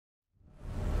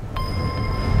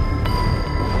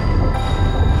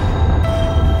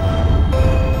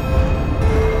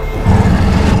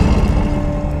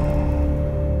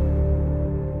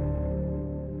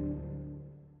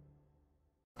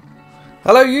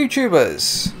Hello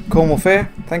YouTubers, Cornwolf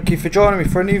here. Thank you for joining me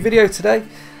for a new video today.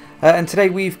 And today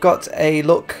we've got a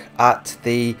look at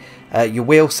the your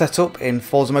wheel setup in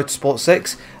Forza Motorsport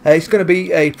 6. It's going to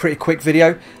be a pretty quick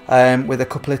video with a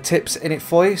couple of tips in it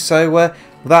for you. So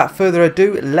without further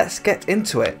ado, let's get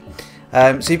into it.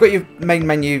 So you've got your main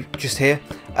menu just here,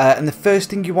 and the first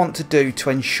thing you want to do to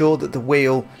ensure that the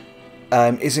wheel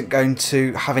isn't going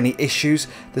to have any issues.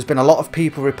 There's been a lot of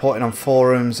people reporting on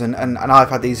forums, and I've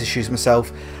had these issues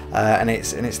myself, and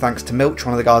it's thanks to Milch,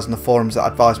 one of the guys on the forums, that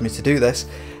advised me to do this.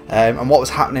 And what was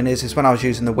happening is when I was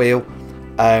using the wheel,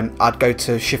 I'd go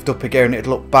to shift up a gear and it'd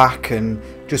look back and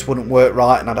just wouldn't work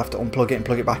right, and I'd have to unplug it and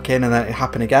plug it back in, and then it'd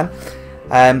happen again.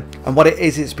 And what it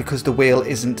is, it's because the wheel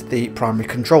isn't the primary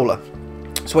controller.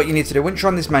 So what you need to do once you're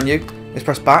on this menu is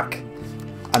press back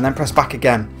and then press back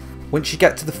again. Once you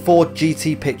get to the Ford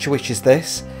GT picture, which is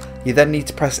this, you then need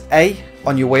to press A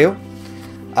on your wheel,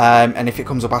 and if it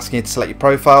comes up asking you to select your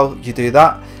profile, you do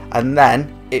that, and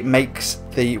then it makes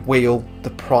the wheel the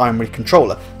primary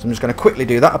controller. So I'm just going to quickly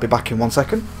do that. I'll be back in 1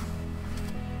 second.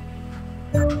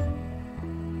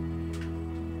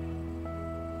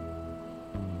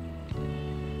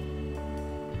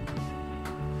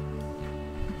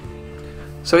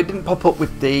 So it didn't pop up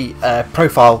with the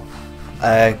profile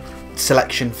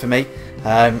selection for me.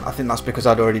 I think that's because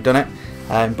I'd already done it,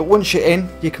 but once you're in,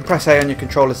 you can press A on your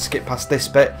controller to skip past this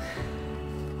bit,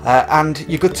 and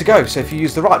you're good to go. So if you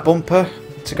use the right bumper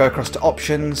to go across to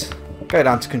options, go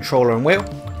down to controller and wheel,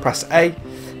 press A,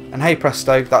 and hey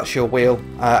presto, that's your wheel,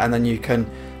 and then you can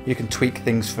tweak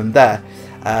things from there.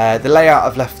 The layout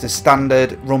I've left as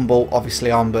standard, rumble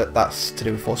obviously on, but that's to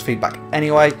do with force feedback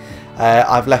anyway.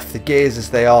 I've left the gears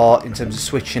as they are in terms of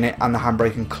switching it, and the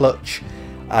handbrake and clutch.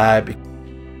 It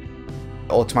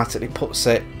automatically puts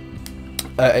it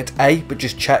at A, but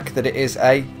just check that it is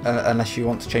A, unless you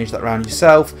want to change that around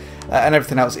yourself, and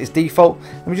everything else is default.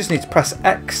 And we just need to press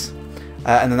X,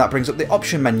 and then that brings up the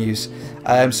option menus.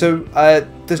 So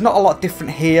there's not a lot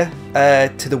different here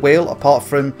to the wheel, apart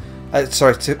from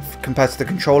compared to the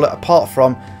controller, apart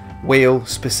from wheel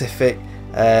specific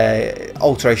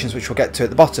alterations, which we'll get to at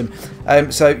the bottom.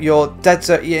 So your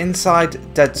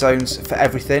inside dead zones for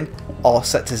everything are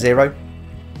set to 0.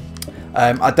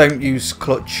 I don't use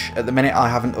clutch at the minute. I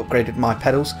haven't upgraded my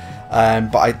pedals,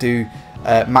 but I do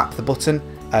map the button,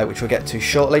 which we'll get to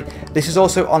shortly. This is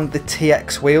also on the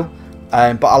TX wheel,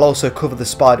 but I'll also cover the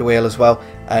Spider wheel as well,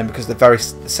 because they're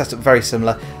set up very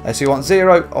similar. So you want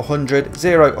 0, 100,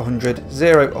 0, 100,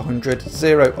 0, 100,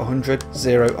 0, 100,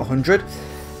 0, 100,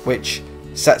 which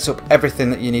sets up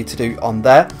everything that you need to do on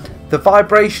there. The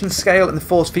vibration scale and the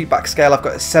force feedback scale I've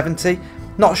got at 70.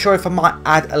 Not sure if I might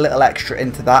add a little extra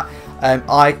into that.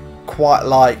 I quite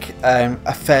like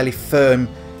a fairly firm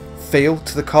feel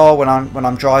to the car when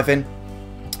I'm driving.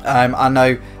 I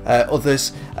know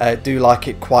others do like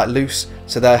it quite loose,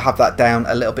 so they have that down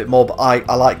a little bit more, but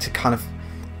I like to kind of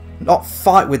not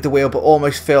fight with the wheel, but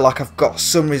almost feel like I've got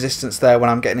some resistance there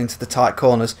when I'm getting into the tight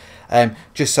corners,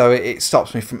 just so it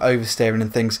stops me from oversteering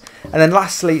and things. And then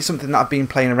lastly, something that I've been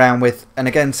playing around with, and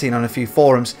again seen on a few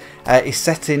forums, is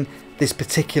setting this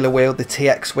particular wheel, the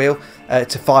TX wheel,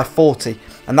 to 540,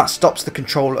 and that stops the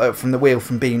control from the wheel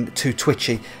from being too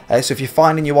twitchy. So if you're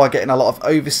finding you are getting a lot of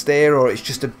oversteer, or it's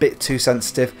just a bit too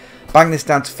sensitive, bang this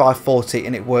down to 540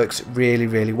 and it works really,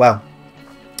 really well.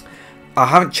 I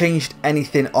haven't changed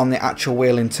anything on the actual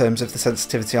wheel in terms of the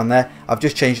sensitivity on there. I've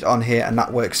just changed it on here, and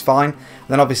that works fine.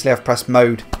 Then obviously I've pressed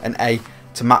mode and A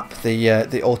to map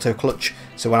the auto clutch,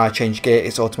 so when I change gear,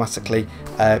 it's automatically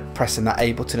pressing that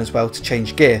A button as well to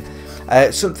change gear.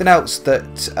 Something else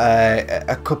that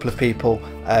a couple of people,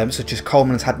 such as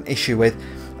Coleman, has had an issue with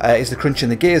is the crunching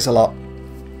the gears a lot.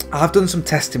 I've done some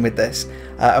testing with this,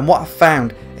 and what I've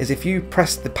found is if you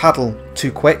press the paddle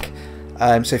too quick,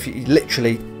 so if you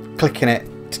literally clicking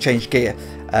it to change gear,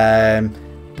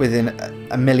 within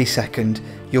a millisecond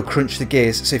you'll crunch the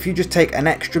gears. So if you just take an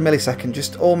extra millisecond,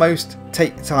 just almost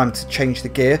take time to change the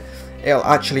gear, it'll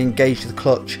actually engage the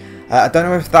clutch. I don't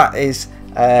know if that is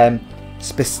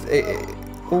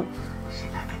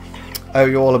oh,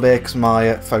 you're all a bit, because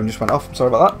my phone just went off. I'm sorry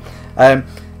about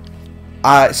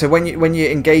that. So when you're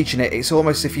engaging it, it's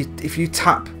almost if you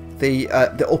tap the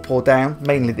up or down,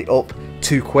 mainly the up,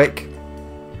 too quick,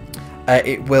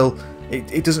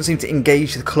 it doesn't seem to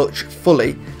engage the clutch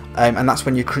fully, and that's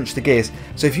when you crunch the gears.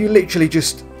 So if you literally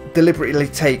just deliberately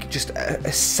take just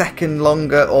a second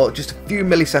longer, or just a few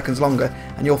milliseconds longer,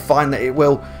 and you'll find that it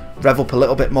will rev up a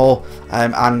little bit more,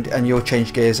 and you'll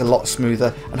change gears a lot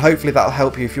smoother, and hopefully that'll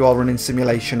help you if you are running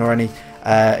simulation or any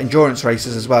endurance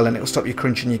races as well, and it will stop you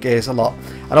crunching your gears a lot.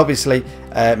 And obviously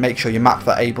make sure you map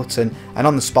that A button, and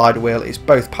on the spider wheel it's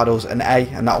both paddles and A,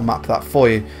 and that will map that for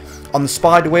you. On the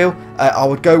spider wheel, I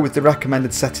would go with the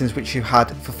recommended settings which you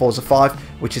had for Forza 5,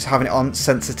 which is having it on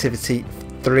sensitivity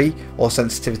 3 or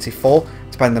sensitivity 4,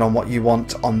 depending on what you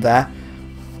want on there.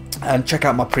 And check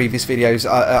out my previous videos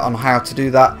on how to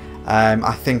do that.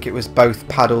 I think it was both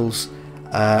paddles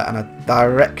and a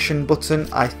direction button.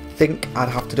 I think I'd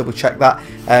have to double check that,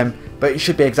 but it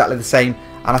should be exactly the same,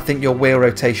 and I think your wheel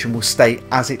rotation will stay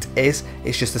as it is.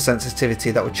 It's just the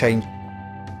sensitivity that will change.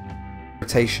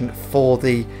 Rotation for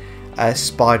the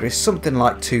spider is something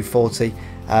like 240,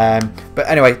 but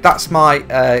anyway, that's my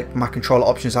my controller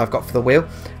options I've got for the wheel.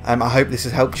 I hope this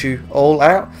has helped you all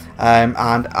out, and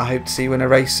I hope to see you in a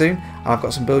race soon, and I've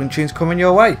got some building tunes coming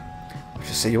your way. I'll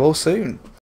just see you all soon.